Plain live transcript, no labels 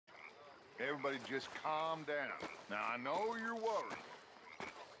Everybody just calm down. Now, I know you're worried,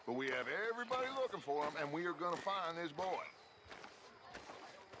 but we have everybody looking for him, and we are gonna find this boy.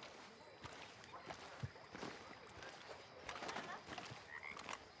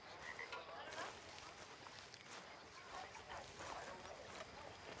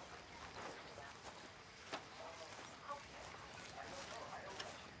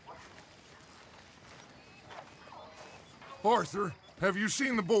 Arthur, have you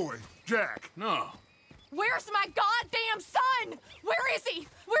seen the boy, Jack? No. Where's my goddamn son? Where is he?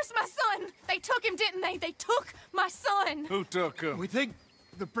 Where's my son? They took him, didn't they? They took my son. Who took him? We think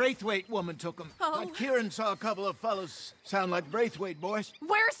the Braithwaite woman took him. Oh. Kieran saw a couple of fellows sound like Braithwaite boys.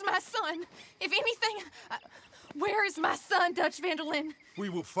 Where's my son? If anything, where is my son, Dutch Vanderlyn? We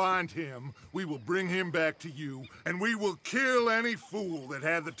will find him, we will bring him back to you, and we will kill any fool that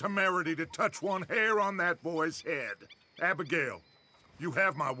had the temerity to touch one hair on that boy's head. Abigail, you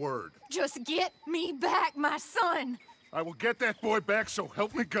have my word. Just get me back my son. I will get that boy back, so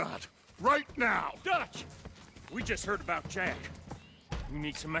help me God. Right now. Dutch! We just heard about Jack. You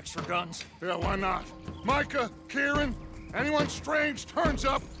need some extra guns? Yeah, why not? Micah, Kieran, anyone strange turns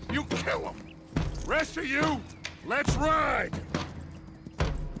up, you kill him. Rest of you, let's ride.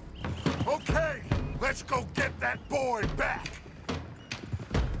 Okay, let's go get that boy back.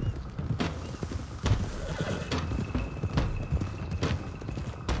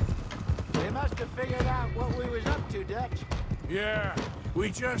 They must have figured out what we was up to, Dutch. Yeah, we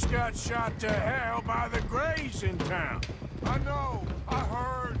just got shot to hell by the Greys in town. I know, I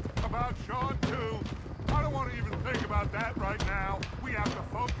heard about Sean too. I don't want to even think about that right now. We have to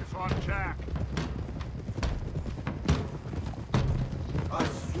focus on Jack. I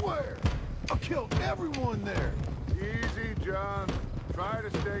swear, I killed everyone there. Easy, John. Try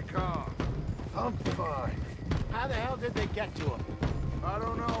to stay calm. I'm fine. How the hell did they get to him? I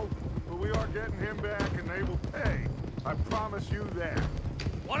don't know, but we are getting him back and they will pay. I promise you that.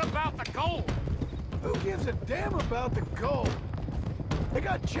 What about the gold? Who gives a damn about the gold? They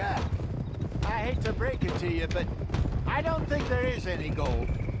got Jack. I hate to break it to you, but I don't think there is any gold.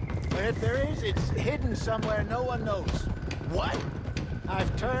 But if there is, it's hidden somewhere no one knows. What?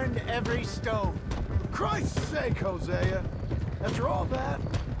 I've turned every stone. For Christ's sake, Hosea. After all that,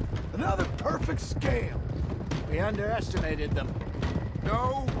 another perfect scam. We underestimated them.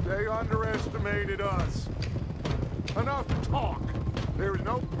 No, they underestimated us. Enough talk. There is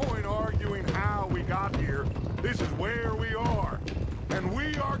no point arguing how we got here. This is where we are. And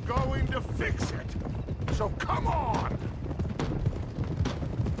we are going to fix it. So come on!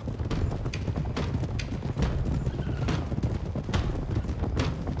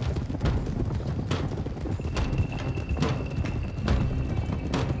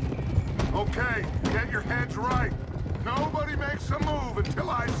 Okay, get your heads right. Nobody makes a move until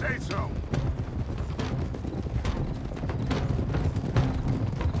I say so.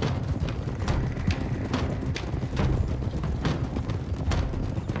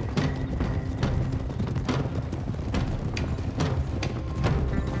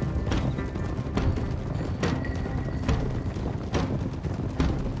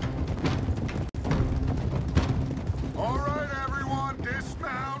 All right, everyone,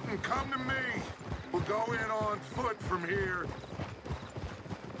 dismount and come to me. We'll go in on foot from here.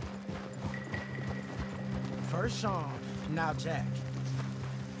 First Sean, now Jack.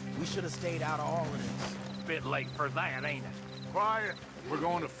 We should have stayed out of all of this. Bit late for that, ain't it? Quiet. We're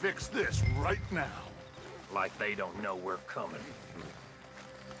going to fix this right now. Like they don't know we're coming.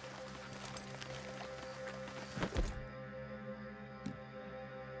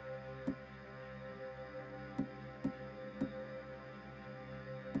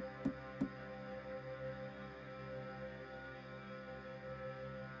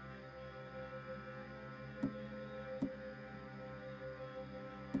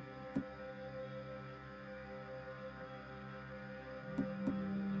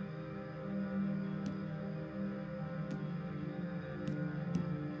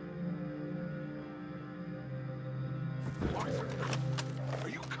 Arthur, are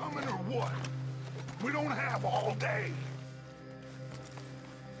you coming or what? We don't have all day.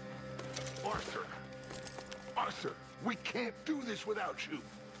 Arthur. Arthur, we can't do this without you.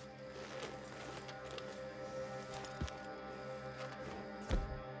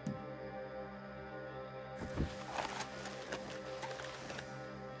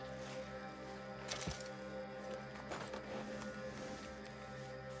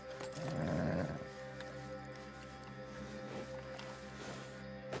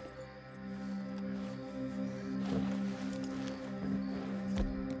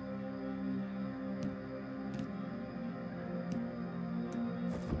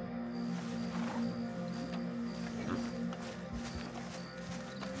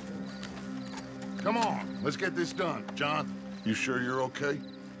 Come on, let's get this done. John, you sure you're okay?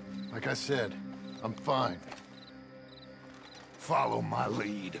 Like I said, I'm fine. Follow my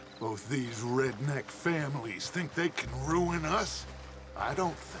lead. Both these redneck families think they can ruin us? I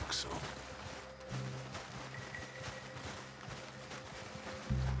don't think so.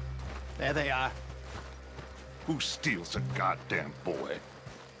 There they are. Who steals a goddamn boy?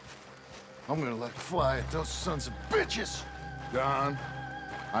 I'm gonna let fly at those sons of bitches! Don,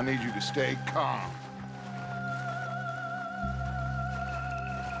 I need you to stay calm.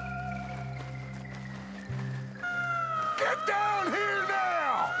 Get down here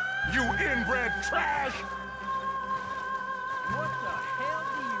now, you inbred trash! What the hell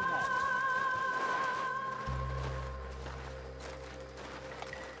do you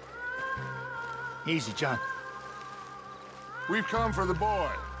want? Easy, John. We've come for the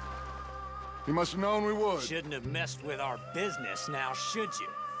boy. You must have known we would. Shouldn't have messed with our business now, should you?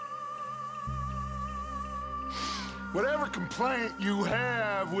 Whatever complaint you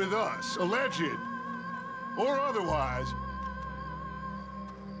have with us, alleged or otherwise,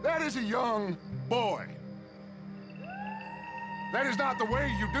 that is a young boy. That is not the way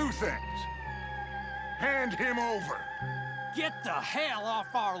you do things. Hand him over. Get the hell off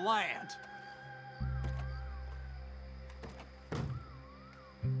our land!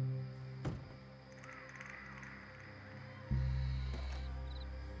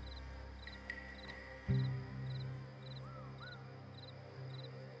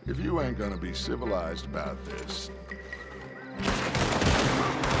 If you ain't gonna be civilized about this... Let's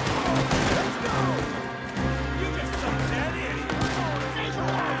go! You just some dead idiot!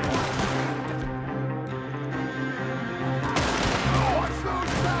 Watch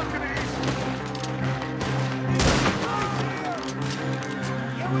those balconies!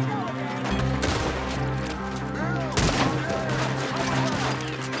 Here we go,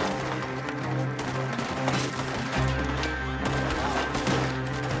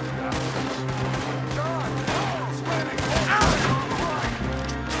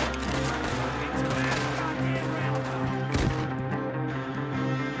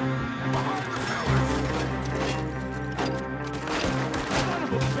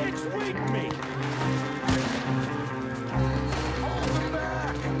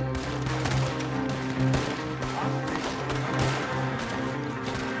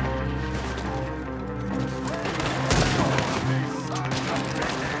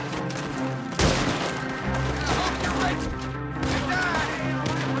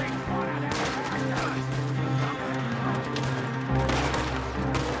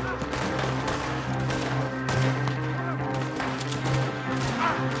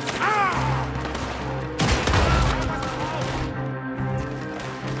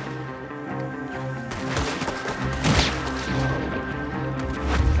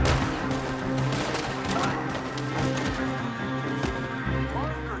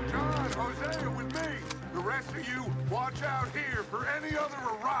 Watch out here for any other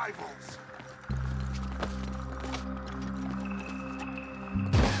arrivals.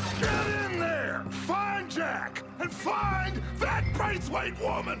 Get in there! Find Jack! And find that Braithwaite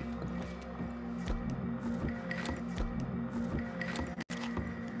woman!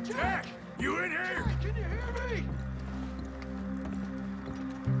 Jack! You in here? Can you hear me?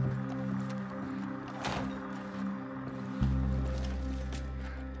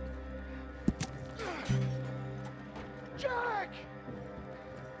 Jack!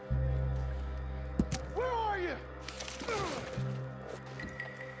 Where are you?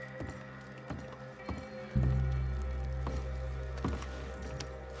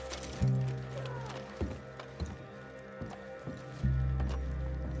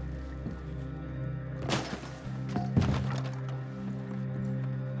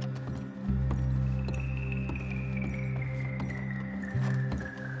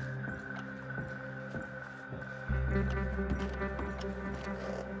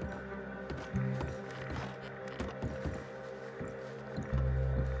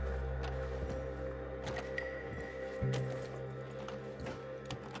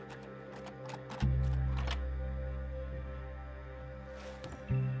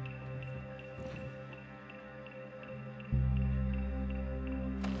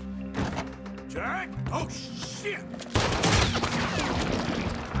 Jack? Oh, shit!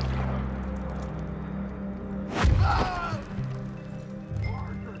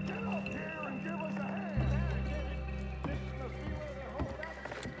 Parker, get up here and give us a hand!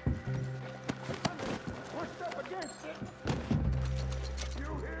 Pushed up against it! You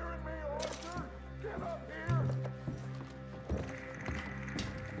hearing me, Arthur? Get up here!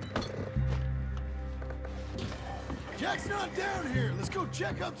 Jack's not down here. Let's go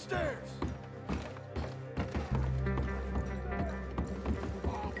check upstairs.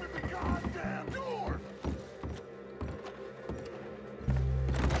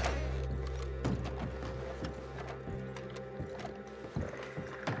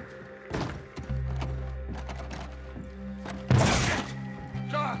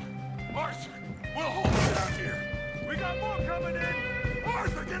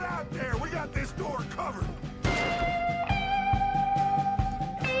 Arthur, get out there! We got this door covered!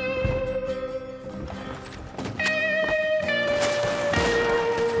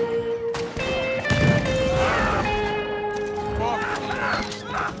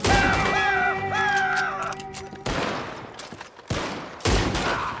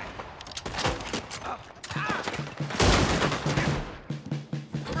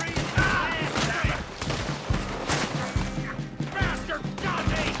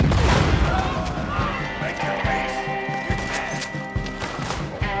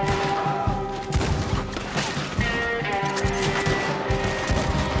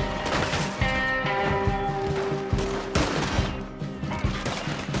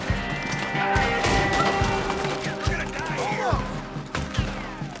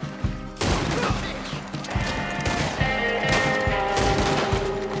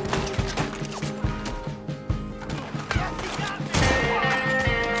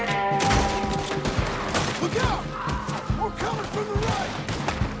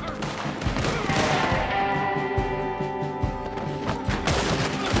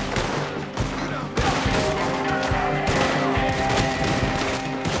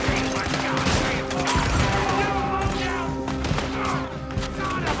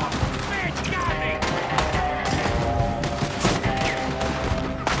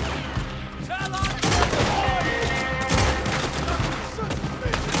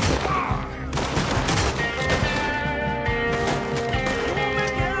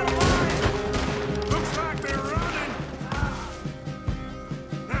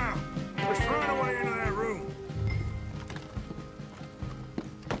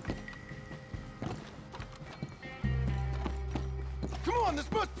 This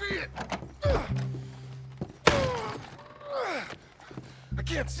must be it! I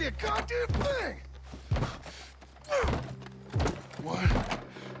can't see a goddamn thing! 1,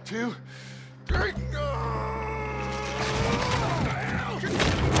 2, 3...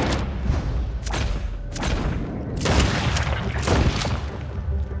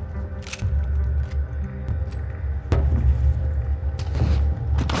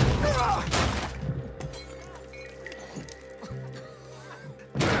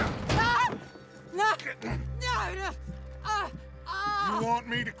 You want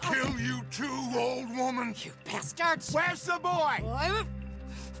me to kill you too, old woman? You bastards! Where's the boy?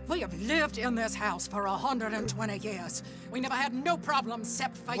 We have lived in this house for 120 years. We never had no problems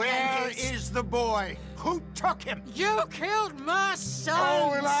except for Where Yankees. is the boy? Who took him? You killed my son!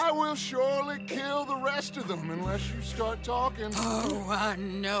 Oh, and I will surely kill the rest of them unless you start talking. Oh, I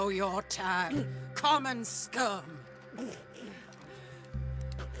know your type. Common scum.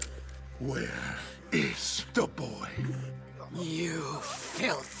 Where is the boy? You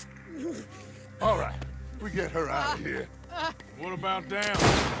filth. All right, we get her out of here. What about down?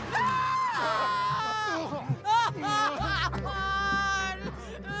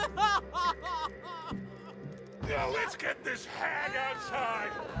 Now let's get this hag outside.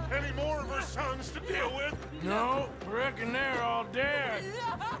 Any more of her sons to deal with? No, reckon they're all dead.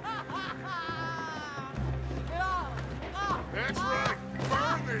 That's right.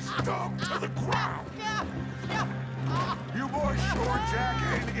 Burn this dump to the ground. You boys sure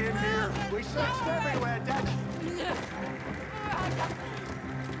jack in here? We searched everywhere, Dutch.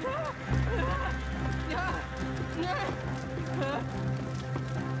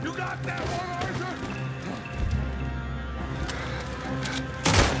 You got that one, Arthur?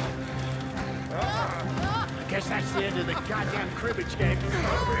 I guess that's the end of the goddamn cribbage game.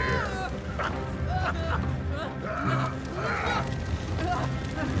 Over here.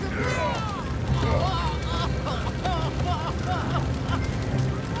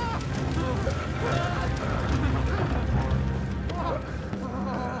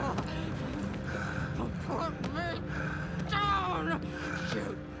 Put me down! You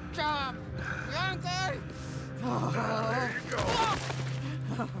dumb Yankee! There you go.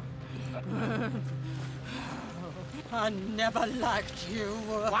 I never liked you.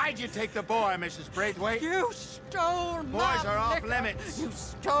 Why'd you take the boy, Mrs. Braithwaite? You stole my Boys are off liquor. limits. You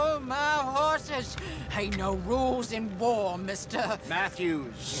stole my horses. Ain't no rules in war, mister.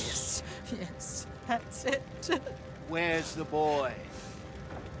 Matthews. Yes, yes, that's it. Where's the boy?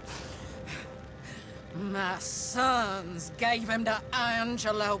 My sons gave him to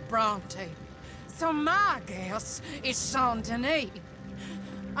Angelo Bronte. So my guess is Saint Denis.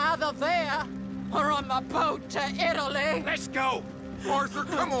 Either there or on the boat to Italy. Let's go! Arthur,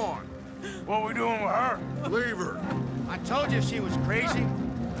 come on. What we doing with her? Leave her. I told you she was crazy.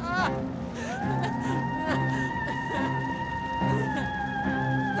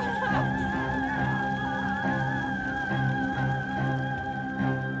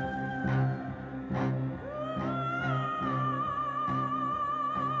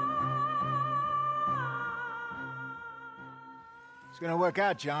 gonna work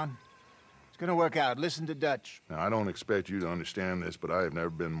out, John. It's gonna work out. Listen to Dutch. Now, I don't expect you to understand this, but I have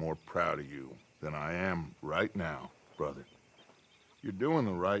never been more proud of you than I am right now, brother. You're doing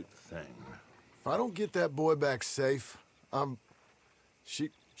the right thing. If I don't get that boy back safe,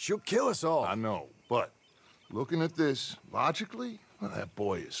 she'll kill us all. I know, but looking at this logically, well, that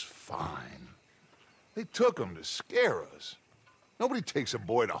boy is fine. They took him to scare us. Nobody takes a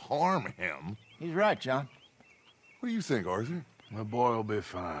boy to harm him. He's right, John. What do you think, Arthur? The boy will be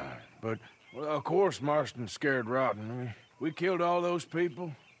fine. But, well, of course, Marston's scared rotten. We killed all those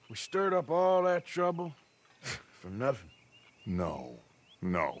people. We stirred up all that trouble. For nothing. No,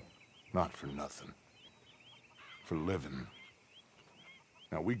 not for nothing. For living.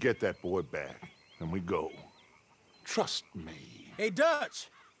 Now, we get that boy back, and we go. Trust me. Hey, Dutch,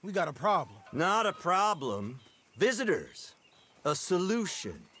 we got a problem. Not a problem. Visitors. A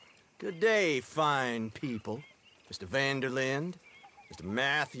solution. Good day, fine people. Mr. Vanderlind, Mr.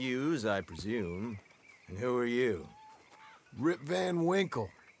 Matthews, I presume. And who are you? Rip Van Winkle.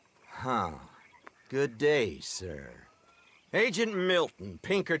 Huh. Good day, sir. Agent Milton,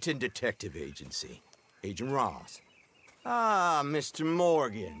 Pinkerton Detective Agency. Agent Ross. Ah, Mr.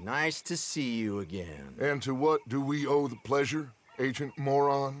 Morgan, nice to see you again. And to what do we owe the pleasure, Agent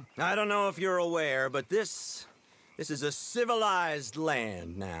Moron? I don't know if you're aware, but this is a civilized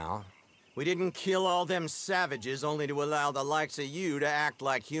land now. We didn't kill all them savages only to allow the likes of you to act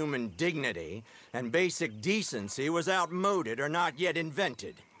like human dignity, and basic decency was outmoded or not yet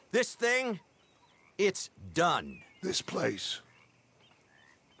invented. This thing, it's done. This place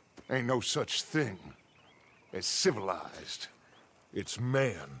ain't no such thing as civilized. It's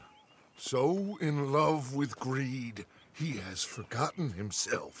man, so in love with greed, he has forgotten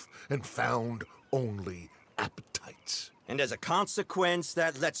himself and found only appetites. And as a consequence,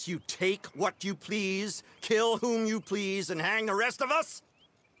 that lets you take what you please, kill whom you please, and hang the rest of us?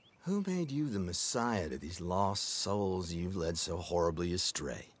 Who made you the messiah to these lost souls you've led so horribly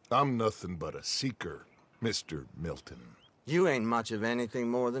astray? I'm nothing but a seeker, Mr. Milton. You ain't much of anything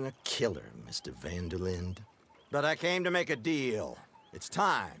more than a killer, Mr. Vanderlind. But I came to make a deal. It's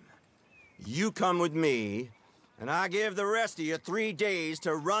time. You come with me, and I give the rest of you 3 days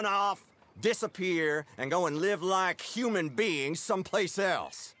to run off, disappear, and go and live like human beings someplace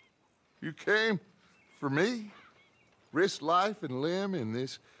else. You came for me? Risk life and limb in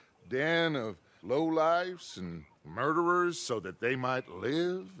this den of lowlifes and murderers so that they might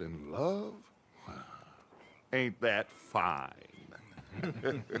live and love? Ain't that fine?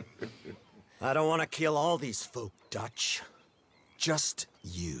 I don't want to kill all these folk, Dutch. Just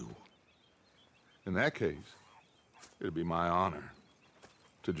you. In that case, it'd be my honor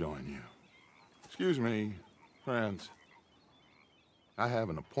to join you. Excuse me, friends. I have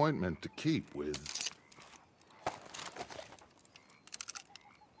an appointment to keep with...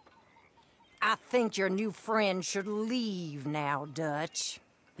 I think your new friend should leave now, Dutch.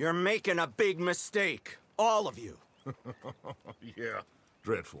 You're making a big mistake. All of you. Yeah,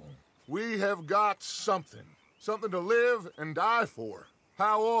 dreadful. We have got something. Something to live and die for.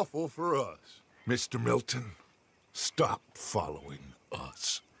 How awful for us. Mr. Milton, stop following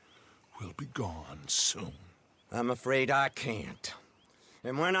us. We'll be gone soon. I'm afraid I can't.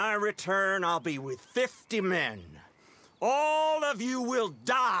 And when I return, I'll be with 50 men. All of you will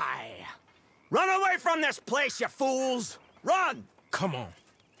die. Run away from this place, you fools! Run! Come on.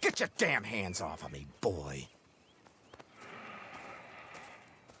 Get your damn hands off of me, boy.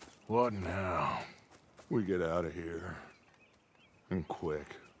 What now? We get out of here. And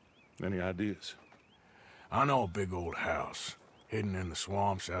quick. Any ideas? I know a big old house, hidden in the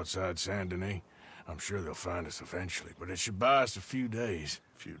swamps outside Saint Denis. I'm sure they'll find us eventually, but it should buy us a few days.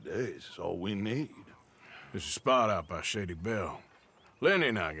 A few days is all we need. There's a spot out by Shady Bell. Lenny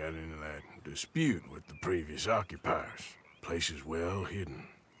and I got into that dispute with the previous occupiers. Place is well hidden.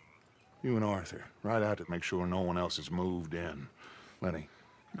 You and Arthur, ride out to make sure no one else has moved in. Lenny,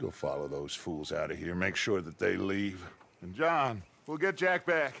 you go follow those fools out of here. Make sure that they leave. And John, we'll get Jack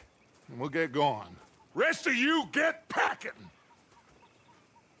back, and we'll get going. Rest of you, get packing!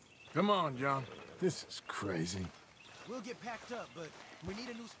 Come on, John. This is crazy. We'll get packed up, but we need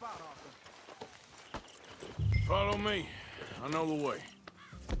a new spot, Arthur. Follow me. I know the way.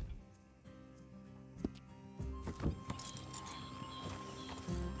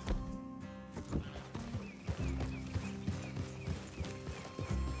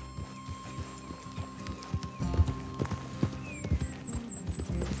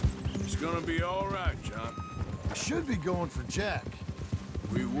 It's gonna be all right, John. We should be going for Jack.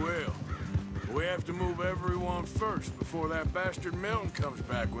 We will. But we have to move everyone first before that bastard Milton comes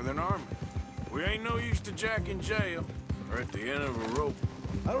back with an army. We ain't no use to Jack in jail. or at the end of a rope.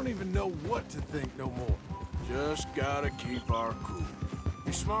 I don't even know what to think no more. Just gotta keep our cool.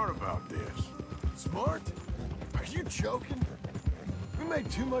 Be smart about this. Smart? Are you joking? We made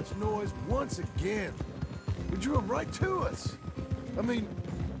too much noise once again. We drew them right to us. I mean,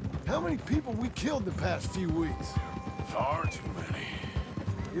 how many people we killed the past few weeks? Far too many.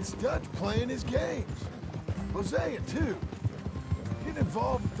 It's Dutch playing his games. Hosea, too. Getting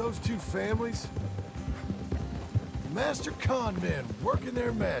involved with those two families. Master con men working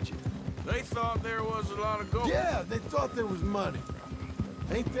their magic. They thought there was a lot of gold. Yeah, they thought there was money.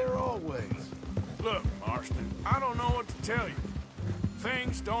 Ain't there always? Look, Marston, I don't know what to tell you.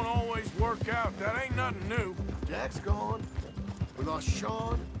 Things don't always work out. That ain't nothing new. Jack's gone. We lost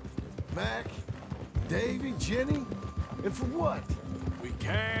Sean, Mac, Davy, Jenny. And for what? We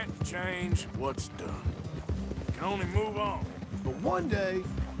can't change what's done. We can only move on. But one day,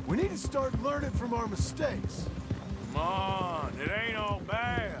 we need to start learning from our mistakes. Come on, it ain't all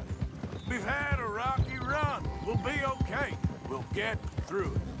bad. We've had a rocky run. We'll be okay. We'll get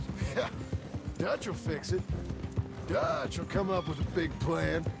through it. Yeah, Dutch will fix it. Dutch will come up with a big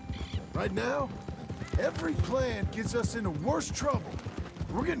plan. Right now, every plan gets us into worse trouble.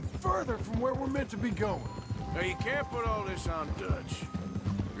 We're getting further from where we're meant to be going. Now, you can't put all this on Dutch.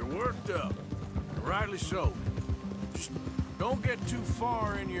 You're worked up. Rightly so. Just don't get too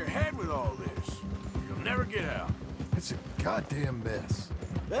far in your head with all this. You'll never get out. It's a goddamn mess.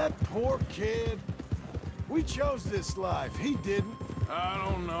 That poor kid. We chose this life. He didn't. I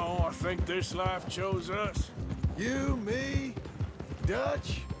don't know. I think this life chose us. You, me,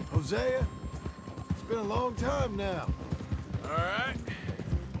 Dutch, Hosea. It's been a long time now. All right.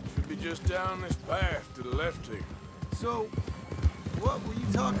 Should be just down this path to the left here. So, what were you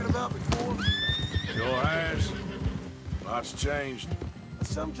talking about before? Sure has. Lots changed. I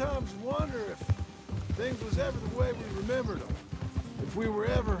sometimes wonder if things was ever the way we remembered them. If we were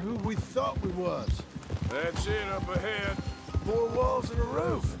ever who we thought we was. That's it up ahead. 4 walls and a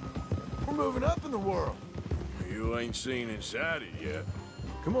roof. We're moving up in the world. You ain't seen inside it yet.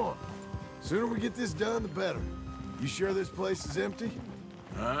 Come on. Sooner we get this done, the better. You sure this place is empty?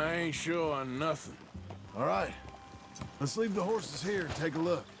 I ain't sure on nothing. All right. Let's leave the horses here and take a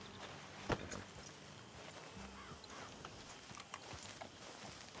look.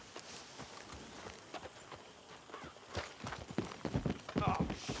 Oh,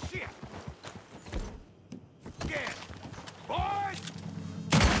 shit! Get! Boys!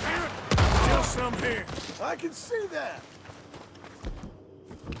 Still some here. I can see that!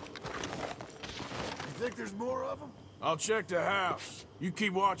 You think there's more of them? I'll check the house. You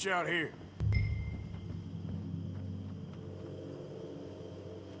keep watch out here.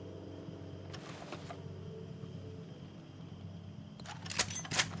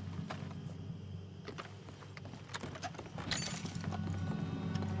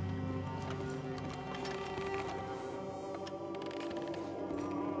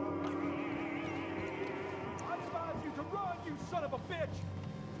 Son of a bitch!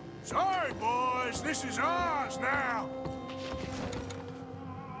 Sorry, boys. This is ours now.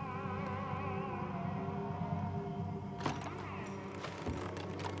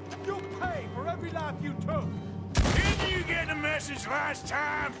 You'll pay for every life you took! Didn't you get the message last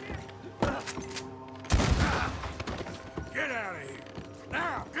time? Get out of here.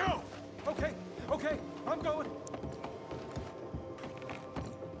 Now, go! Okay, okay, I'm going.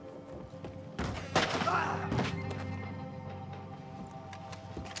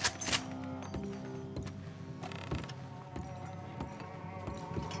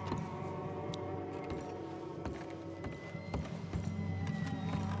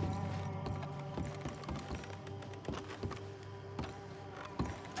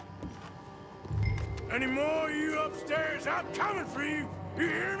 Any more of you upstairs? I'm coming for you. You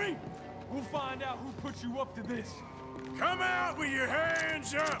hear me? We'll find out who put you up to this. Come out with your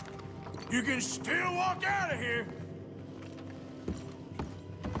hands up. You can still walk out of here.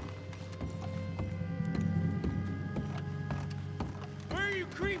 Where are you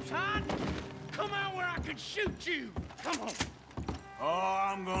creeps hiding? Come out where I can shoot you. Come on. Oh,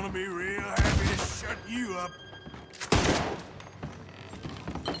 I'm gonna be real happy to shut you up.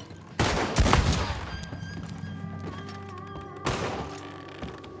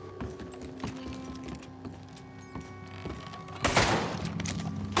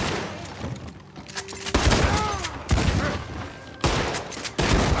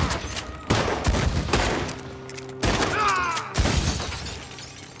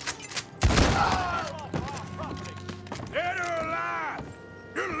 Dead or alive,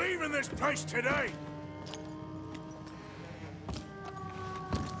 you're leaving this place today.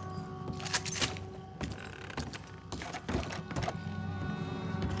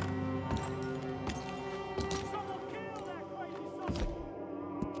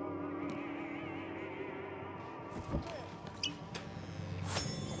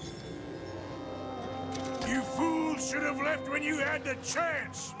 should have left when you had the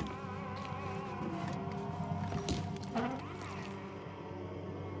chance!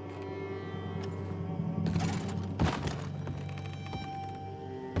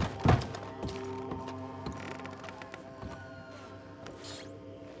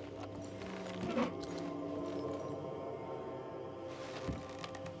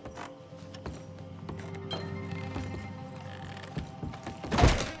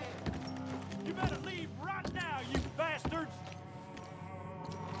 You better leave right now, you bastards!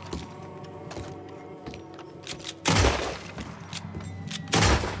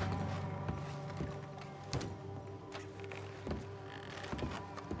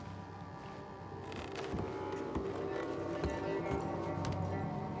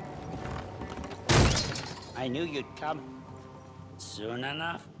 I knew you'd come. Soon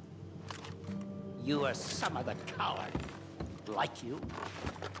enough. You are some of the coward. Like you.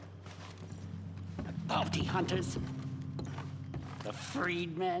 The bounty hunters. The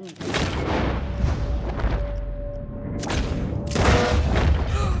freedmen.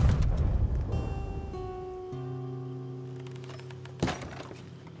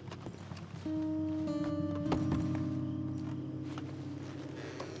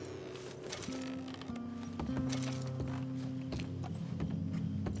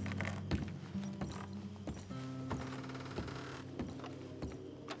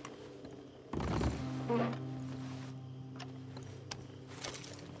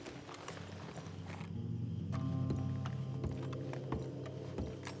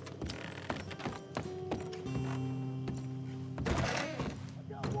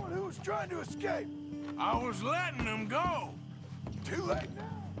 One who was trying to escape. I was letting them go! Too late now.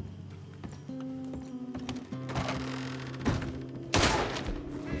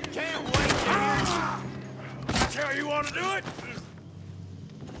 Can't wait to hear. That's how you want to do it?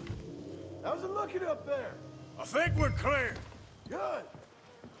 How's it looking up there? I think we're clear. Good.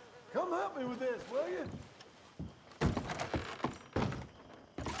 Come help me with this, will you?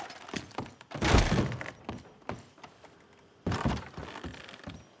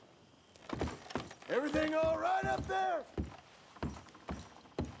 Everything all right up there?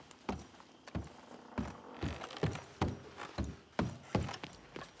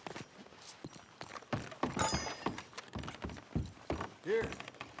 Here,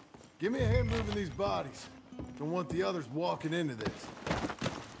 give me a hand moving these bodies. Don't want the others walking into this.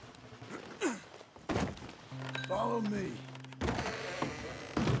 Follow me.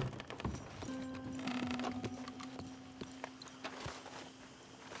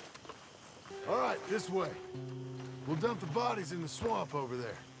 All right, this way. We'll dump the bodies in the swamp over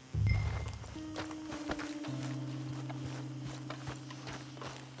there.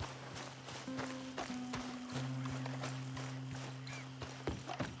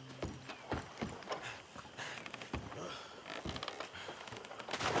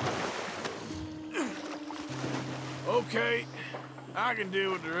 Okay, I can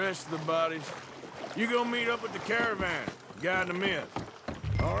deal with the rest of the bodies. You go meet up with the caravan, guide them in.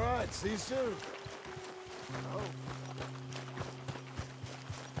 All right, see you soon. Oh.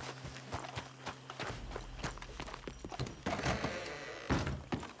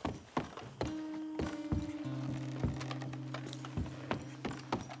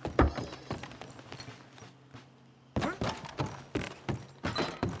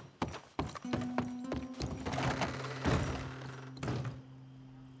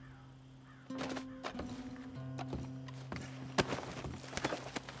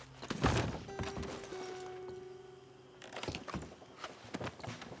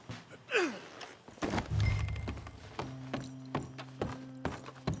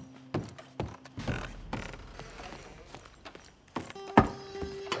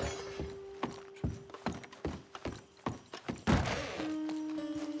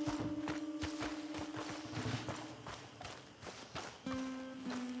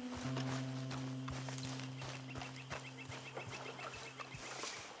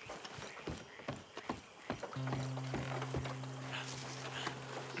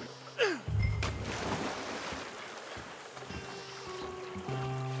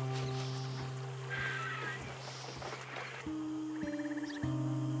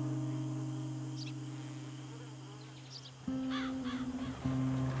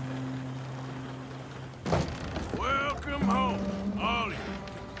 Welcome home, all of you,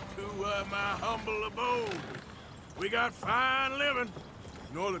 to my humble abode. We got fine living.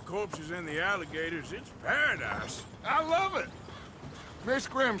 Ignore the corpses and the alligators. It's paradise. I love it! Miss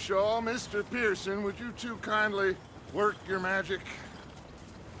Grimshaw, Mr. Pearson, would you two kindly work your magic?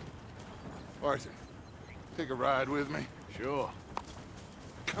 Arthur, take a ride with me. Sure.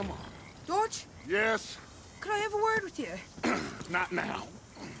 Come on. George? Yes? Could I have a word with you? Not now.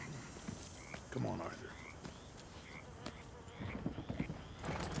 Come on, Arthur.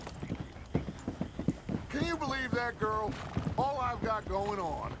 Can you believe that girl? All I've got going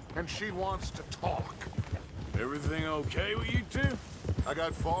on, and she wants to talk. Everything okay with you two? I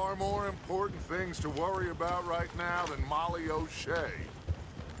got far more important things to worry about right now than Molly O'Shea.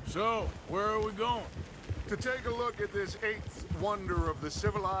 So, where are we going? To take a look at this eighth wonder of the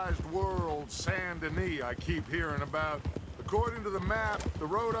civilized world, Saint Denis, I keep hearing about. According to the map, the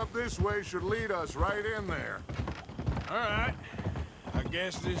road up this way should lead us right in there. All right. I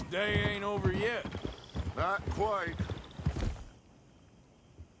guess this day ain't over yet. Not quite.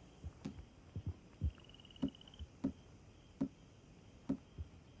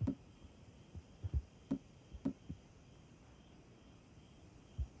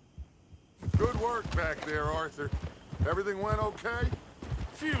 Good work back there, Arthur. Everything went okay?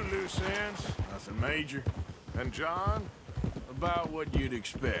 Few loose ends, nothing major. And John? About what you'd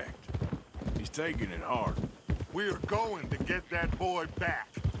expect. He's taking it hard. We are going to get that boy back,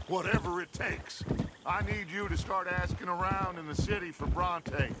 whatever it takes. I need you to start asking around in the city for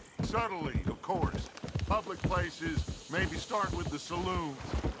Bronte. Subtly, of course. Public places, maybe start with the saloons.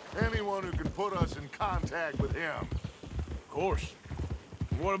 Anyone who can put us in contact with him. Of course.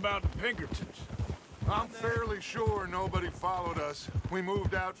 What about the Pinkertons? I'm fairly sure nobody followed us. We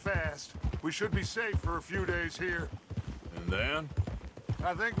moved out fast. We should be safe for a few days here. And then?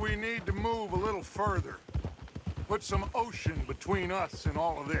 I think we need to move a little further. Put some ocean between us and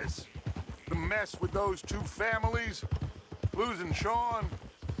all of this. The mess with those two families, losing Sean.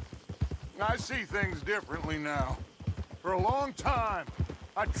 I see things differently now. For a long time,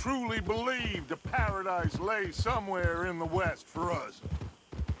 I truly believed a paradise lay somewhere in the West for us.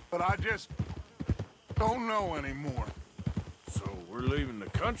 But I just don't know anymore. So we're leaving the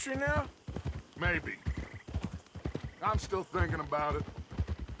country now? Maybe. I'm still thinking about it.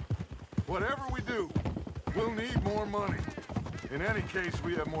 Whatever we do, we'll need more money. In any case,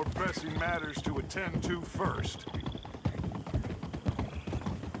 we have more pressing matters to attend to first.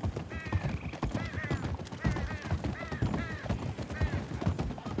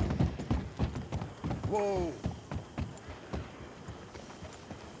 Whoa.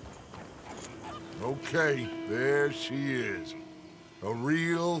 Okay, there she is. A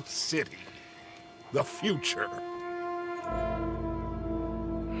real city. The future.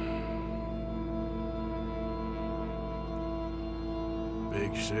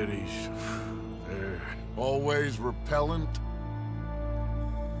 Big cities. They're... Always repellent.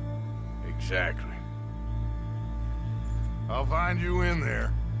 Exactly. I'll find you in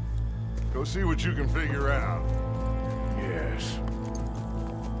there. Go see what you can figure out. Yes.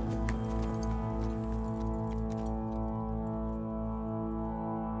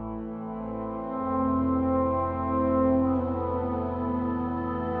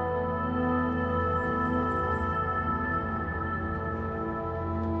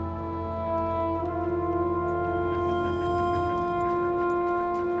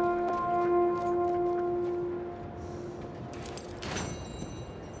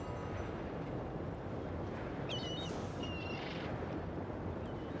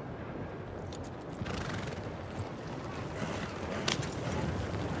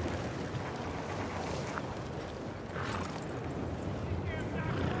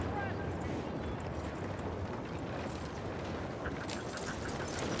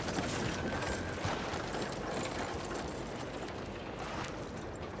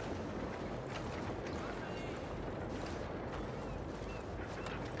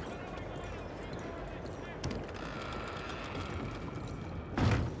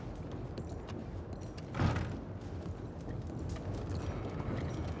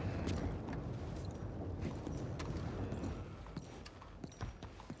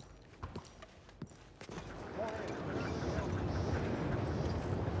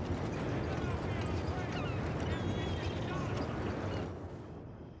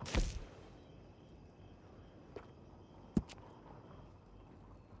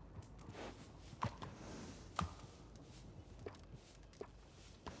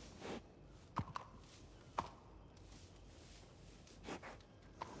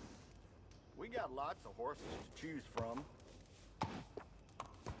 We got lots of horses to choose from.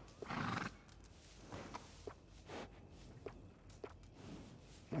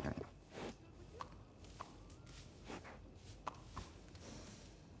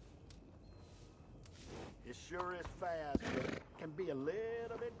 It sure is fast, but can be a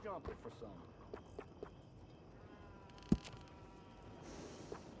little bit jumpy for some.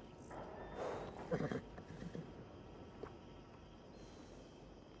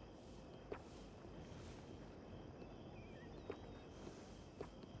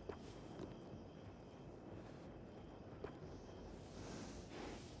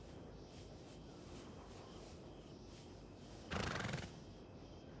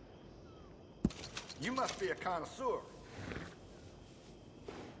 You must be a connoisseur.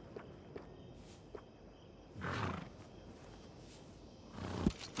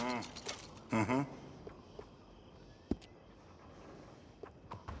 Mm-hmm.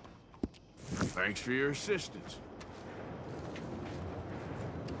 Thanks for your assistance.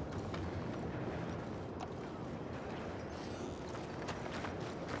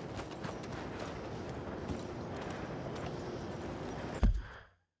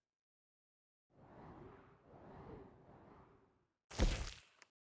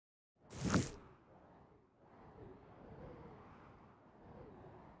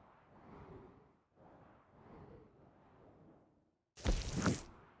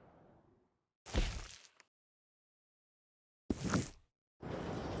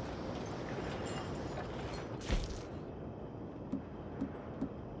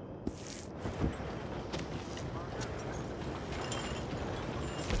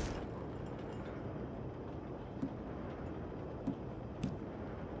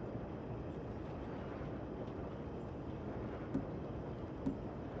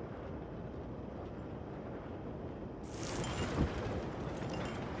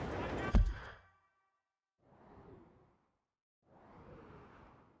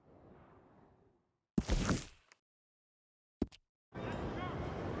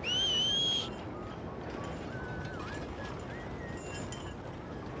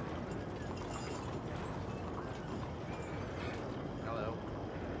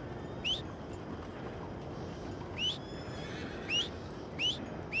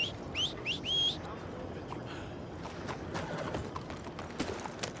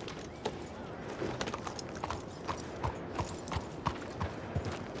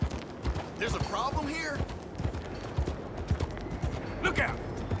 There's a problem here? Look out!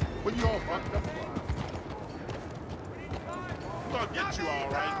 Well, you all fucked up. I'm gonna get you all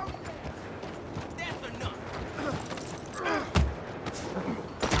right. That's enough.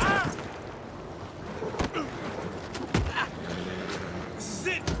 This is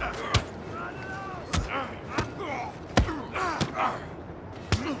it!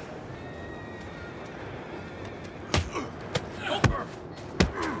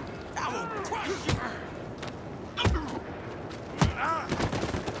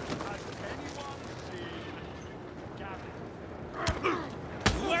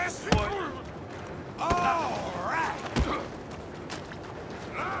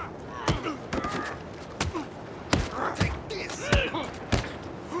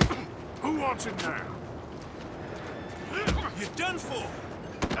 It now. You're done for.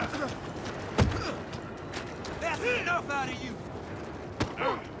 That's enough out of you.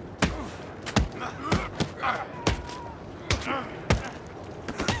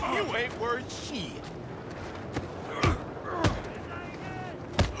 You ain't worth shit.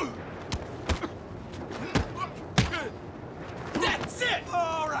 That's it!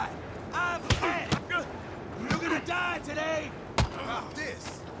 All right. I've had it. You're gonna die today. About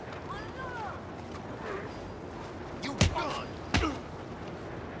this. You done.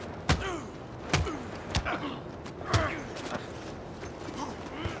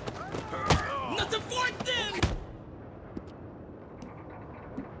 Nothing for it then!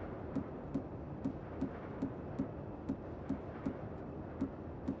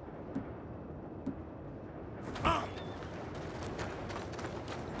 God,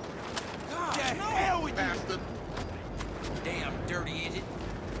 no! Hell with you! Damn dirty idiot.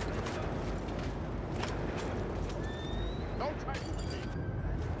 Don't try to me.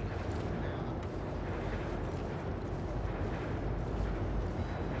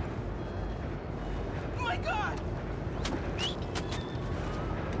 My God!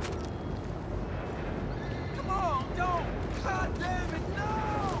 Come on, don't! God damn it, no!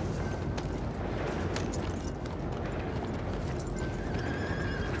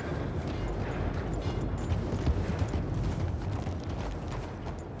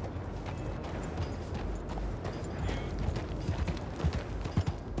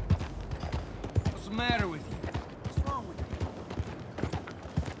 What's the matter with you? What's wrong with you?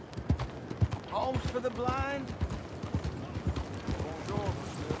 Homes for the blind? Bonjour,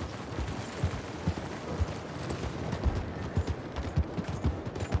 monsieur.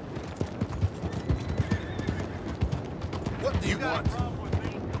 What do you want?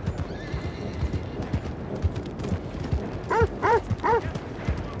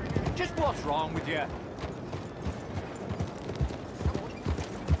 Just what's wrong with you?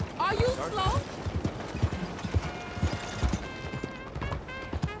 Are you slow?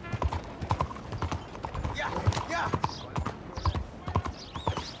 Yeah, yeah!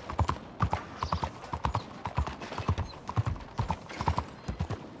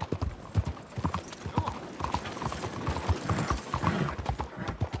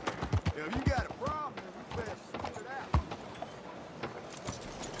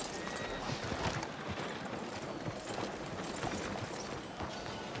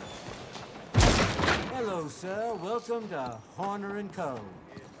 Hello, sir. Welcome to Horner & Co.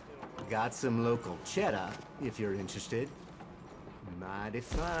 Got some local cheddar, if you're interested. Mighty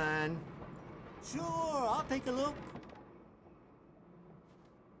fine. Sure, I'll take a look.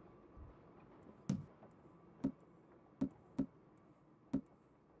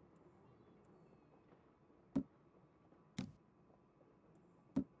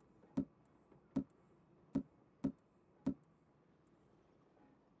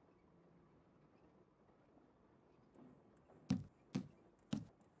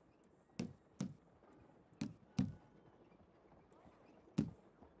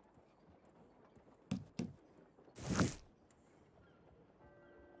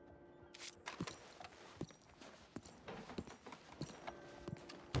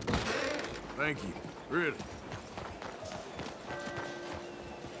 Thank you. Really.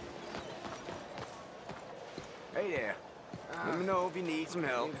 Hey there. Let me know if you need some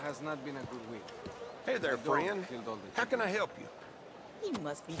help. It has not been a good week. Hey there, friend. How can I help you? You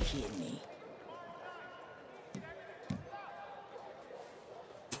must be kidding me.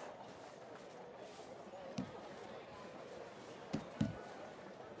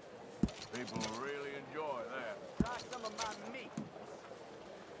 People will really enjoy that. Try some of my meat.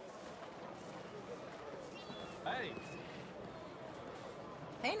 Hey.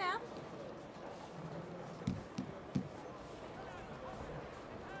 Hey now.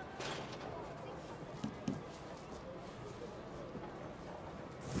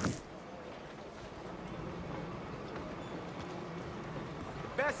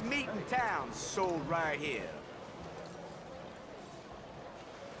 Best meat in town sold right here.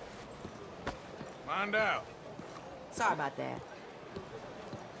 Find out. Sorry about that.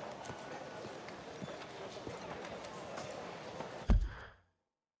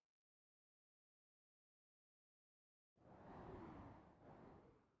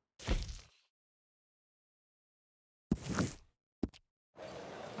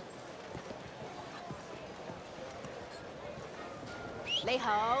 Lay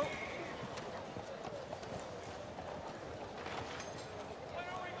ho.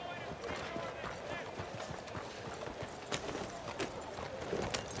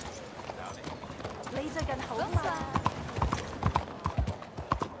 Laser gun hậu mà.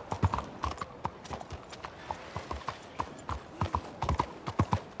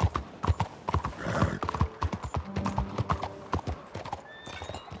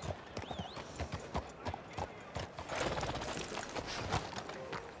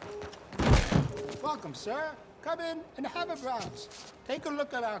 Welcome, sir. Come in and have a browse. Take a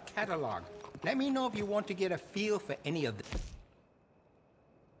look at our catalog. Let me know if you want to get a feel for any of them.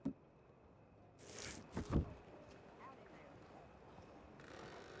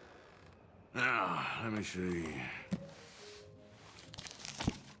 Now, let me see.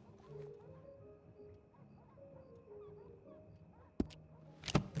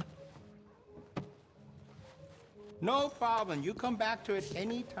 No problem. You come back to it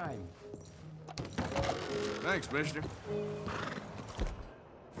any time. Thanks, mister.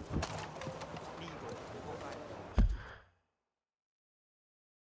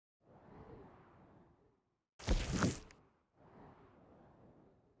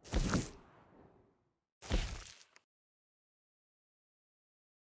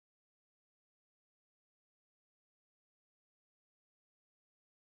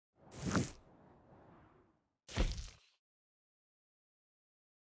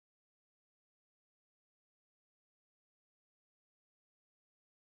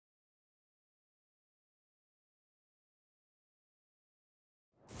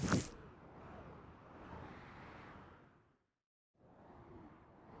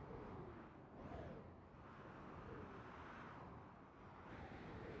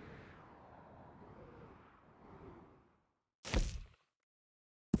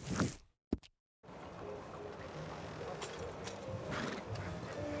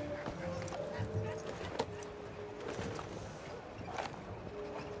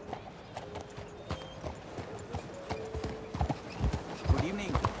 Good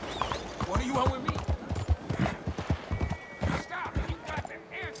evening. What do you want with me? Stop! You got to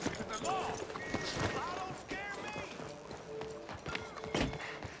answer to the law! Law don't scare me!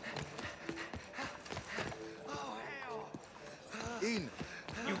 Oh, hell! In.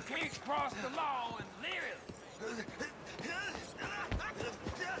 You can't cross the law and live.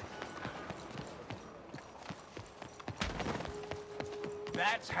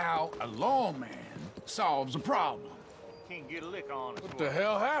 That's how a lawman solves a problem. Can't get a lick on us. What the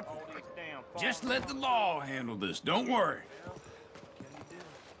hell happened? All these damn Just let the law handle this. Don't worry.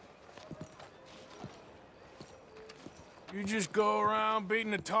 You just go around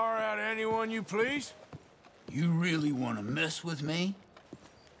beating the tar out of anyone you please? You really want to mess with me?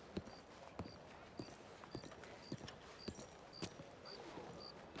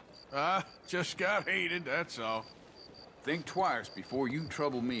 Just got heated, that's all. Think twice before you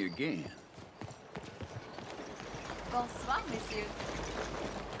trouble me again. Bonsoir, monsieur.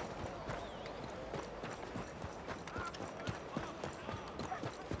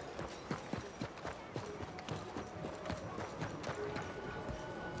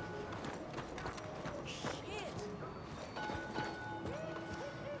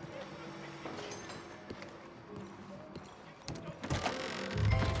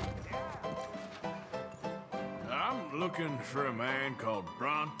 I'm looking for a man called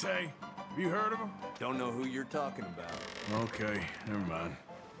Bronte. Have you heard of him? Don't know who you're talking about. Okay, never mind.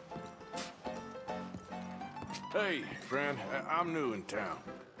 Hey, friend, I'm new in town.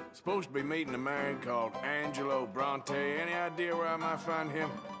 Supposed to be meeting a man called Angelo Bronte. Any idea where I might find him?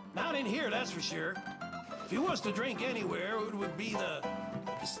 Not in here, that's for sure. If he wants to drink anywhere, it would be the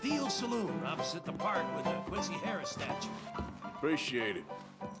Steel Saloon opposite the park with the Quincy Harris statue. Appreciate it.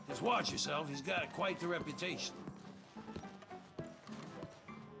 Just watch yourself, he's got quite the reputation.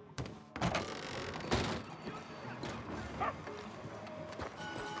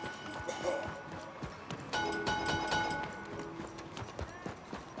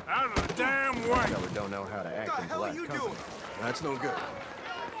 Out of the damn way! Fella don't know how to act in black company. That's no good.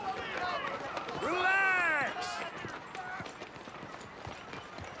 Relax!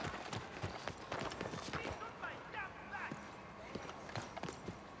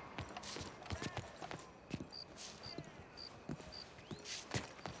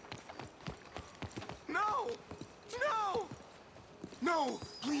 No! No! No!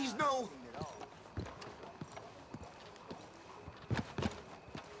 Please, no!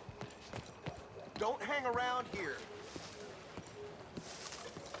 Don't hang around here.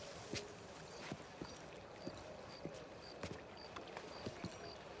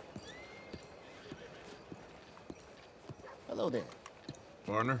 Hello there.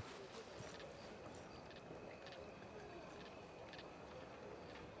 Partner?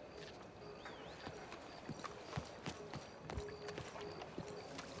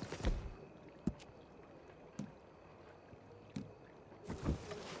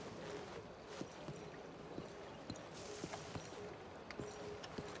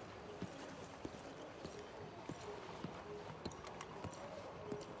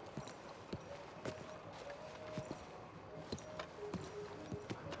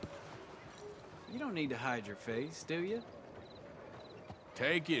 You don't need to hide your face, do you?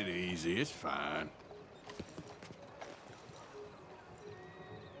 Take it easy, it's fine.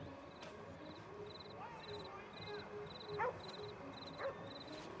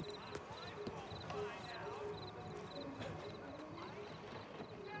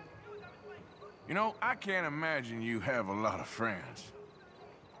 You know, I can't imagine you have a lot of friends.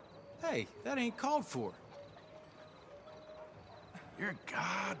 Hey, that ain't called for. You're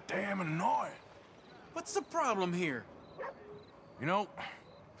goddamn annoying. What's the problem here? You know,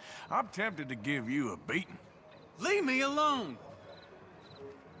 I'm tempted to give you a beating. Leave me alone!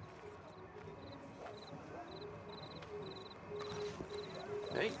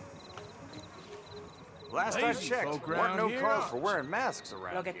 Hey. Last I Lazy checked, folk weren't around no here. cause for wearing masks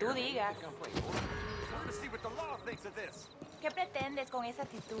around Lo que tú here. digas. Want to see what the law thinks of this. ¿Qué pretendes con esa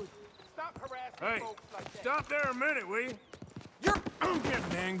actitud? Stop harassing Hey, folks like that. stop there a minute, will you? I'm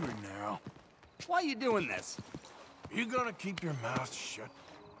getting angry now. Why are you doing this? You gonna keep your mouth shut?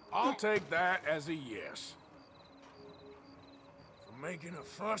 I'll take that as a yes. For making a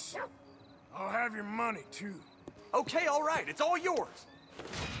fuss, I'll have your money, too. Okay, all right, it's all yours.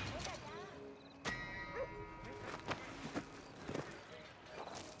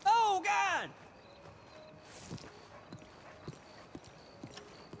 Oh, God!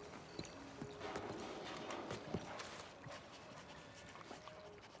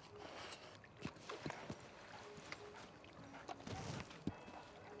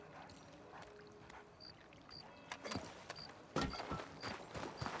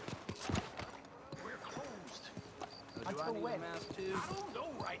 Do I need a mask too? I don't know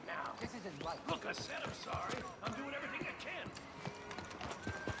right now. This isn't right. Look, I said I'm sorry. I'm doing everything I can.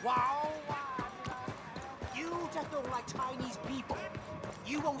 Wow, wow. You just don't like Chinese people.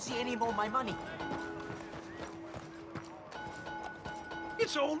 You won't see any more of my money.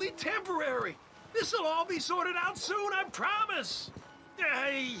 It's only temporary. This'll all be sorted out soon, I promise.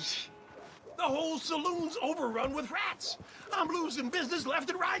 Hey, the whole saloon's overrun with rats. I'm losing business left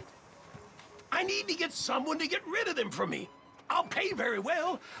and right. I need to get someone to get rid of them from me. I'll pay very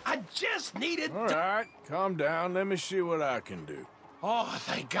well. I just needed All right, calm down. Let me see what I can do. Oh,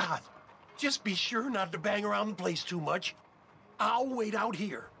 thank God. Just be sure not to bang around the place too much. I'll wait out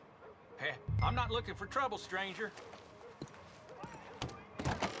here. Hey, I'm not looking for trouble, stranger.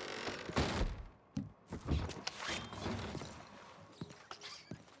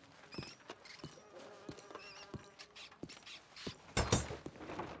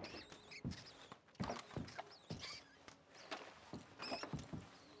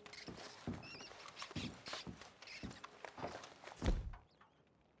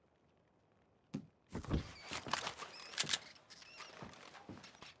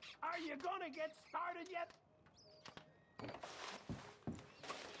 Are you gonna get started yet?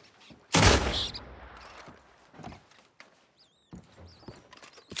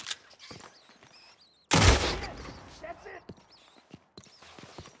 That's it.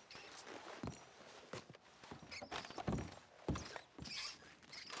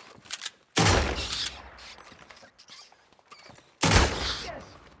 Yes,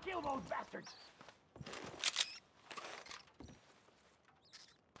 kill those bastards.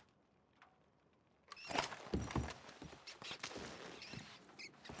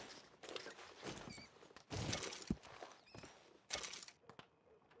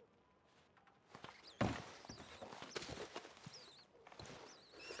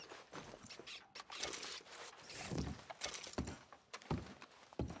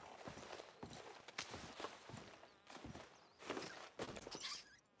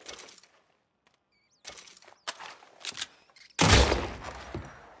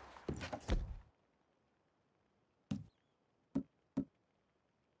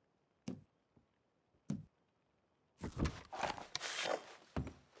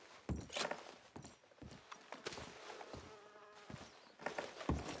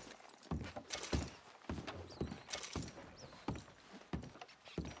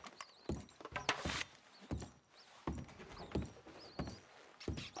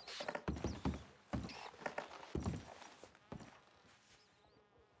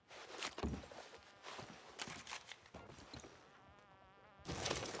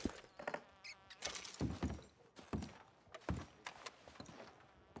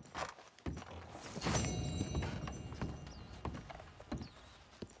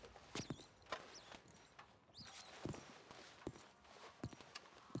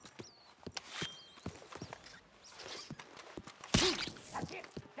 That's it,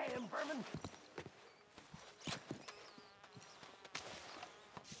 damn vermin.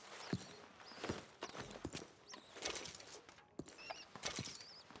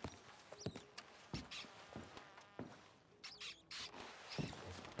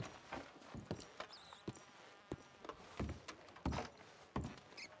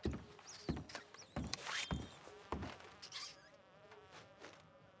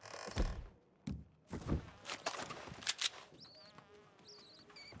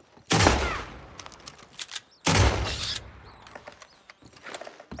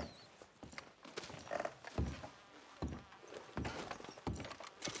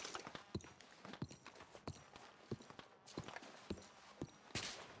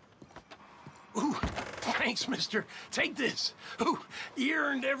 Ooh, thanks, mister. Take this. Ooh, you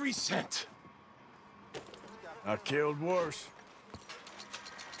earned every cent. I killed worse.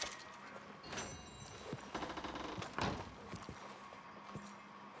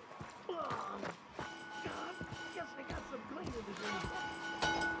 Oh, God, guess I got some cleaner to do.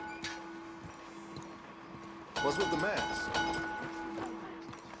 What's with the mask?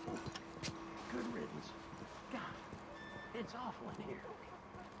 Good riddance. God, it's awful in here.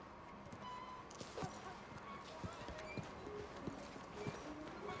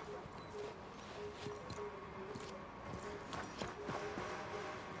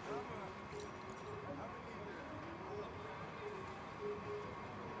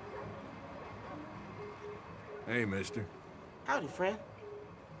 Hey, mister. Howdy, friend.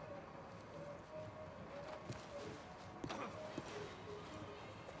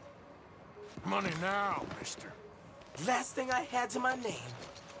 Money now, mister. Last thing I had's in my name.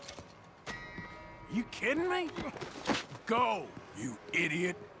 You kidding me? Go, you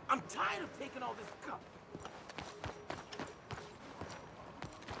idiot. I'm tired of taking all this guff.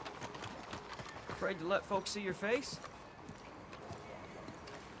 Afraid to let folks see your face?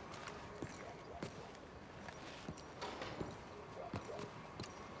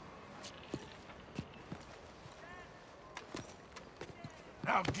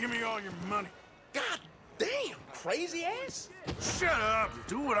 Now give me all your money. God damn, crazy ass. Shut up.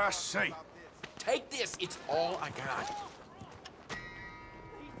 Do what I say. Take this. It's all I got.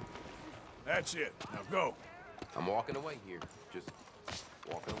 That's it. Now go. I'm walking away here. Just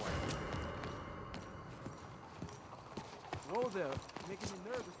walking away. Oh, there. Making me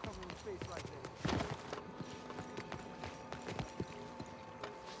nervous covering Now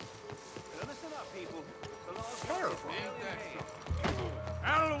listen up, people. The law's Terrible.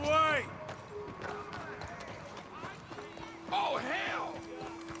 Out of the way! Oh, hell!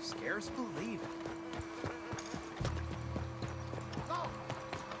 Scarce believe it.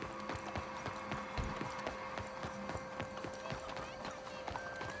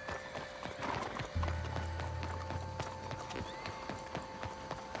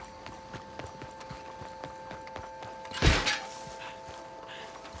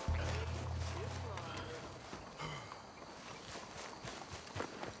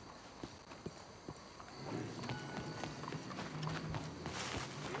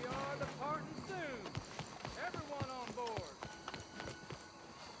 We are departing soon. Everyone on board.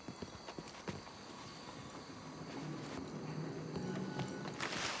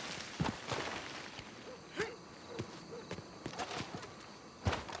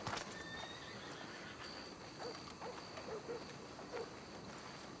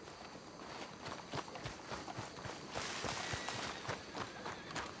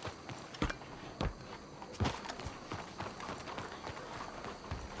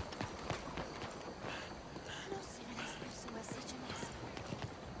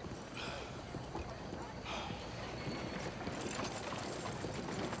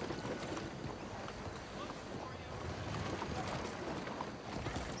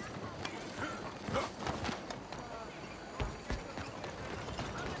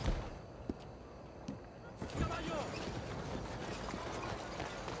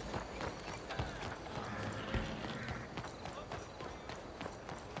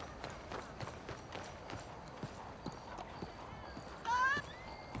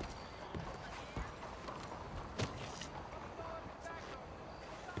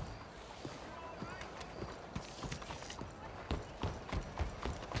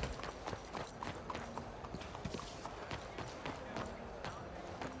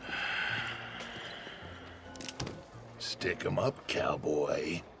 Stick 'em up,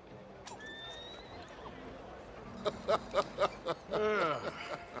 cowboy.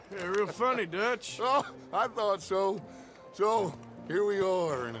 Yeah, real funny, Dutch. Oh, I thought so. So, here we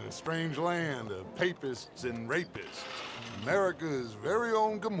are in a strange land of papists and rapists. America's very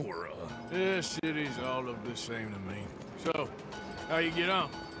own Gomorrah. Yeah, cities all look the same to me. So, how you get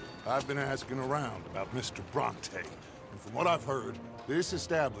on? I've been asking around about Mr. Bronte, and from what I've heard, this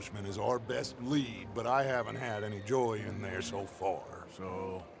establishment is our best lead, but I haven't had any joy in there so far.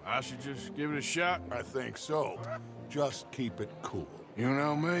 So, I should just give it a shot? I think so. Just keep it cool. You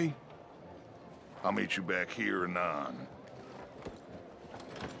know me? I'll meet you back here anon.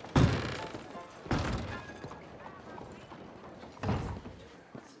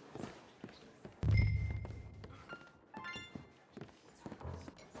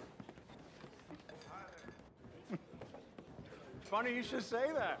 Funny you should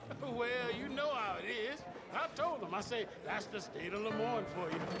say that. Well, you know how it is. I told them. I say, that's the state of Lemoyne for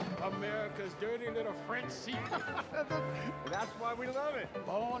you. America's dirty little French secret. That's why we love it.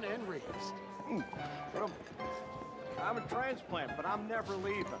 Born and raised. I'm a transplant, but I'm never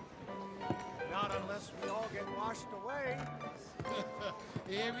leaving. Not unless we all get washed away.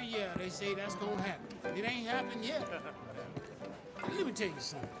 Every year they say that's gonna happen. It ain't happened yet. Let me tell you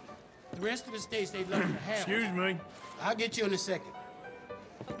something. The rest of the states, they'd love you to have. Excuse me. I'll get you in a second.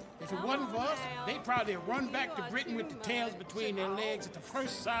 If it wasn't for us, they'd probably have run back to Britain with the tails between their legs at the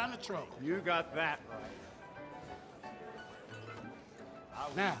first sign of trouble. You got that right.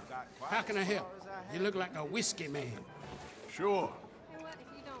 Now, how can I help? You look like a whiskey man. Sure.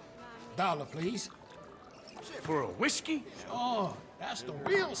 $1, please. For a whiskey? Oh, that's the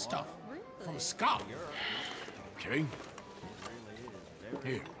real stuff. From Scotland. Okay.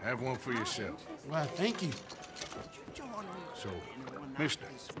 Here, have one for yourself. Well, thank you. So, mister,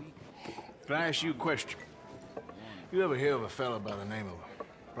 can I ask you a question? You ever hear of a fella by the name of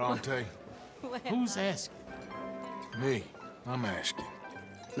Bronte? Who's asking? Me. I'm asking.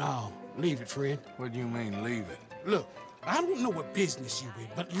 No, leave it, friend. What do you mean, leave it? Look, I don't know what business you in,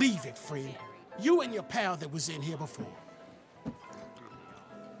 but leave it, friend. You and your pal that was in here before.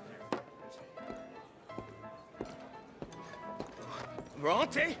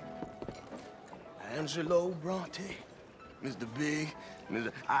 Bronte? Angelo Bronte. Mr. Big,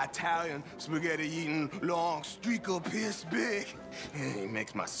 Mr. Italian spaghetti-eating long streaker piss big. He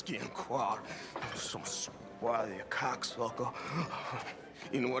makes my skin crawl. Some swarthy cocksucker.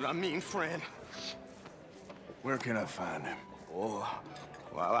 You know what I mean, friend? Where can I find him? Oh,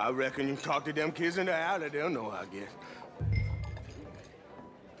 well, I reckon you talk to them kids in the alley, they'll know, I guess.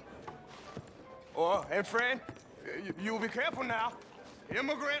 Oh, and friend, you'll be careful now.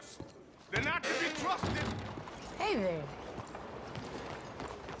 Immigrants, They're not to be trusted. Hey there.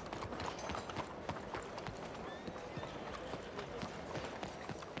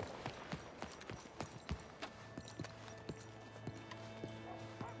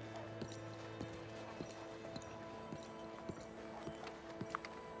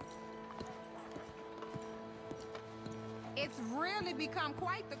 It's really become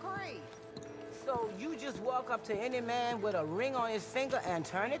quite the craze. So you just walk up to any man with a ring on his finger and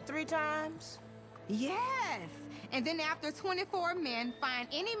turn it 3 times? Yes. And then after 24 men find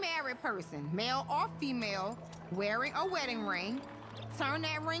any married person, male or female, wearing a wedding ring, turn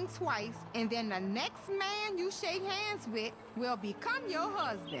that ring twice, and then the next man you shake hands with will become your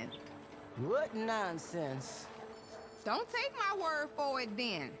husband. What nonsense. Don't take my word for it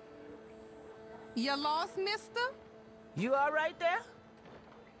then. You lost, mister? You all right there?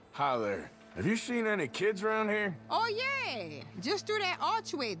 Hi there. Have you seen any kids around here? Oh, yeah. Just through that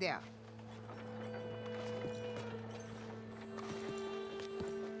archway there.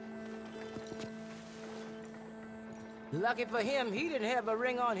 Lucky for him, he didn't have a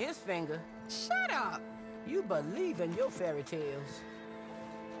ring on his finger. Shut up. You believe in your fairy tales.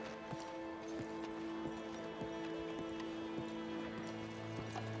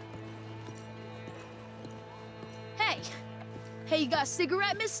 Hey, you got a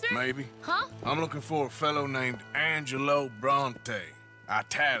cigarette, mister? Maybe. Huh? I'm looking for a fellow named Angelo Bronte.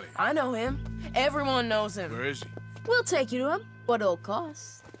 Italian. I know him. Everyone knows him. Where is he? We'll take you to him, but it'll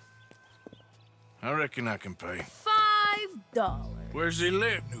cost I reckon I can pay. $5. Where's he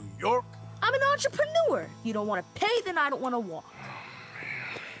live? New York? I'm an entrepreneur. If you don't want to pay, then I don't want to walk.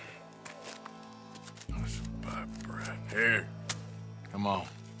 That's a bad breath. Here. Come on.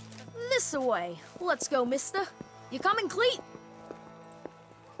 This way. Let's go, mister. You coming, Cleet?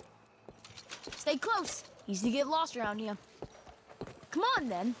 Stay close. Easy to get lost around here. Come on,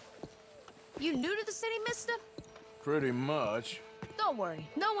 then. You new to the city, mister? Pretty much. Don't worry.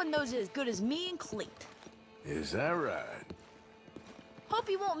 No one knows it as good as me and Cleet. Is that right? Hope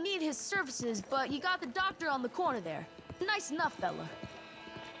you won't need his services, but you got the doctor on the corner there. Nice enough, fella.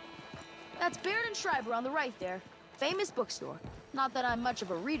 That's Baird and Schreiber on the right there. Famous bookstore. Not that I'm much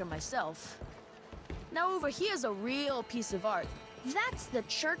of a reader myself. Now over here's a real piece of art. That's the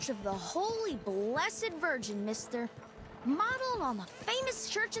Church of the Holy Blessed Virgin, mister. Modeled on the famous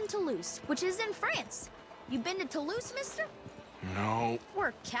church in Toulouse, which is in France. You been to Toulouse, mister? No.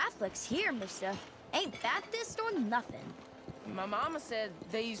 We're Catholics here, mister. Ain't Baptist or nothing. My mama said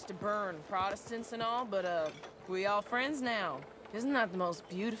they used to burn Protestants and all, but, we all friends now. Isn't that the most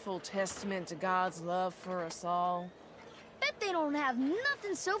beautiful testament to God's love for us all? Bet they don't have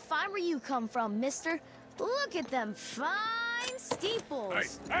nothing so fine where you come from, mister. Look at them fine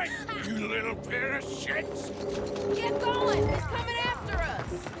steeples. Hey, you little pair of shits! Get going! He's coming after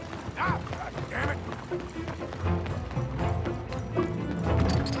us! Ah, God damn it!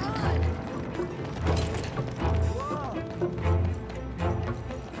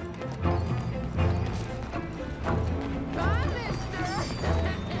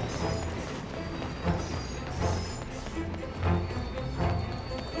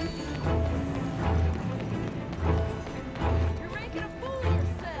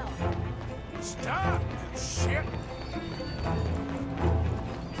 Stop, you shit!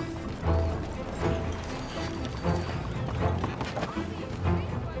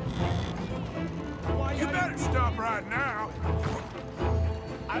 You better stop right now.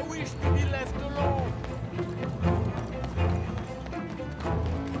 I wish to be left alone.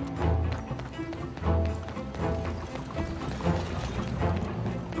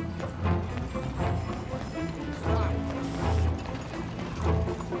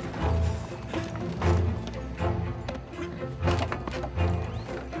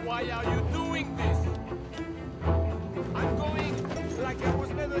 Why are you doing this? I'm going like I was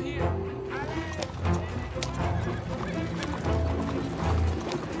never here.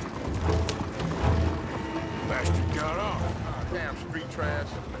 Bastard got off. Ah, damn street trash.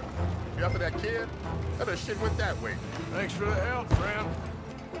 You after that kid? That shit went that way. Thanks for the help, friend.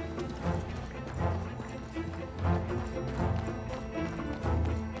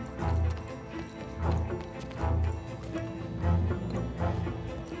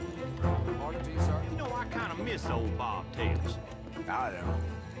 You know, I kind of miss old Bob Tails. I don't.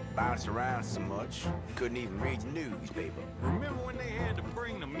 Bounce around so much, couldn't even read the newspaper. Remember when they had to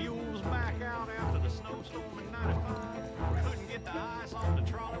bring the mules back out after the snowstorm in '95? Couldn't get the ice on the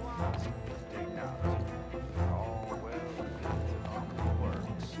trolley lines? Technology. All well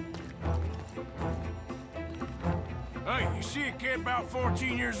works. Hey, you see a kid about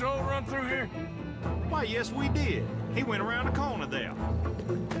 14 years old run through here? Why, yes, we did. He went around the corner there.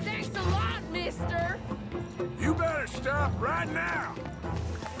 Thanks a lot, mister. You better stop right now.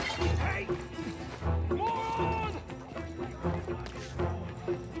 Hey! Moron!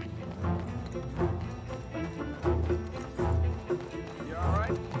 You all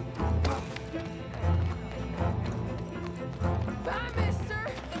right? Bye,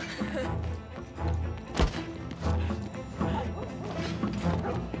 mister.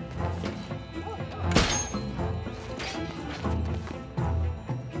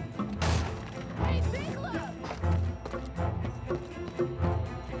 Hey, Bigler!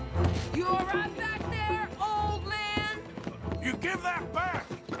 You all right back there, old man? You give that back!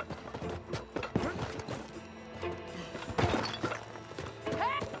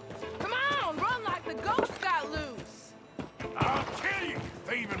 Hey, come on, run like the ghost got loose. I'll kill you,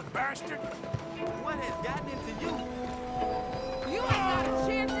 thieving bastard! What has gotten into you? You ain't got a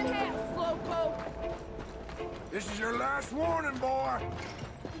chance in hell, slowpoke. This is your last warning, boy!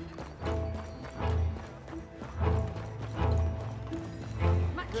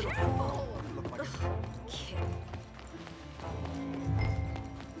 Careful!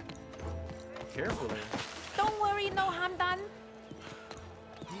 Careful there. Don't worry, no harm done.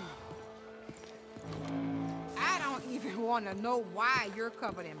 I don't even want to know why you're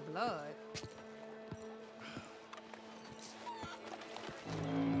covered in blood.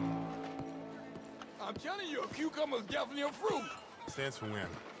 I'm telling you, a cucumber's definitely a fruit. Since when?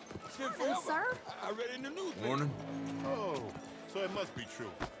 Since forever. Sir? I read it in the newspaper. Morning. Oh, so it must be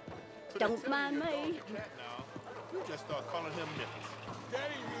true. So Don't they're mind telling your dog me. your cat now. You just start calling him Nicholas. That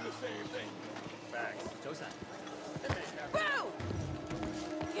ain't really the same thing. Facts. Joseph. Boo!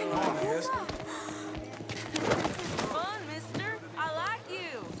 Come on, Hess. Come on, mister. I like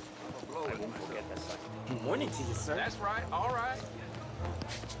you. I won't forget that sucker. Good morning to you, sir. That's right. All right.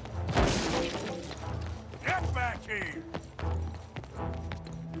 Get back here!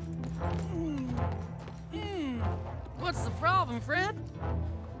 What's the problem, friend?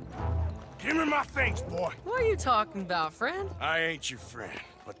 Give me my things, boy. What are you talking about, friend? I ain't your friend,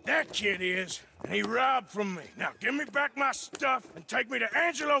 but that kid is, and he robbed from me. Now give me back my stuff and take me to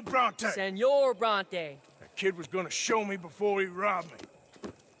Angelo Bronte. Senor Bronte. That kid was gonna show me before he robbed me.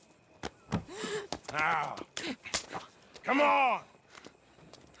 Now, come on!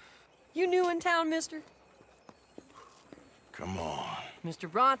 You new in town, mister? Come on. Mr.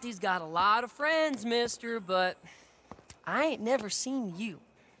 Bronte's got a lot of friends, mister, but I ain't never seen you.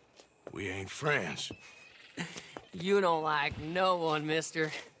 We ain't friends. You don't like no one,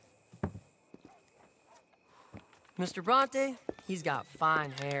 mister. Mr. Bronte, he's got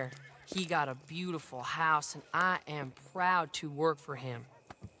fine hair. He got a beautiful house, and I am proud to work for him.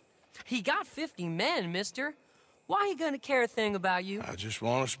 He got 50 men, mister. Why he gonna care a thing about you? I just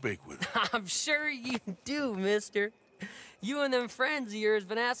want to speak with him. I'm sure you do, mister. You and them friends of yours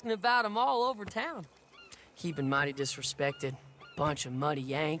been asking about him all over town. He been mighty disrespected. Bunch of muddy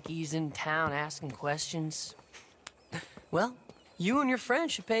Yankees in town asking questions. Well, you and your friend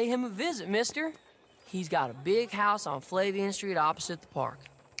should pay him a visit, mister. He's got a big house on Flavian Street opposite the park.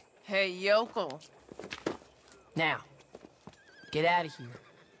 Hey, yokel. Now, get out of here.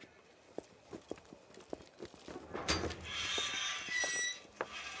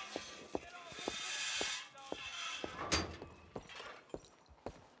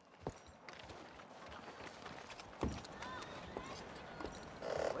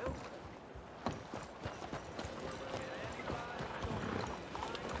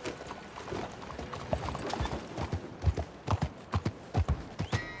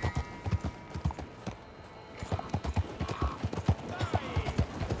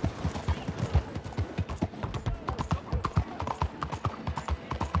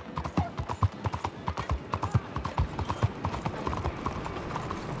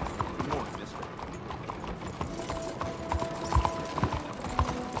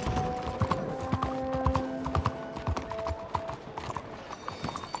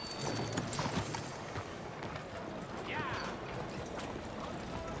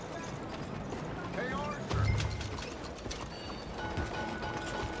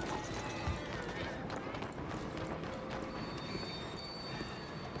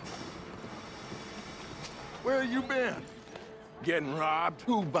 Where you been? Getting robbed?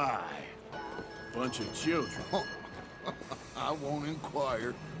 Who by? Bunch of children. I won't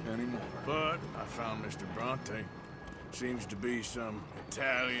inquire anymore. But I found Mr. Bronte. Seems to be some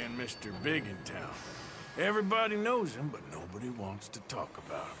Italian Mr. Big in town. Everybody knows him, but nobody wants to talk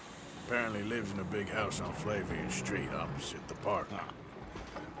about him. Apparently lives in a big house on Flavian Street opposite the park.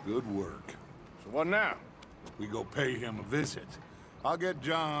 Good work. So what now? We go pay him a visit. I'll get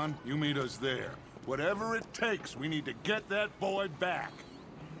John, you meet us there. Whatever it takes, we need to get that boy back.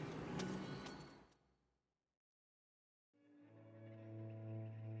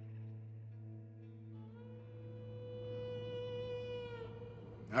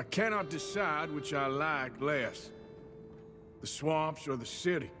 I cannot decide which I like less. The swamps or the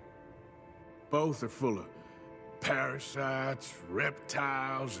city. Both are full of parasites,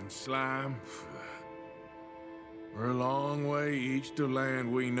 reptiles, and slime. We're a long way east of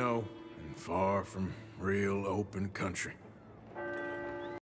land we know, and far from real open country.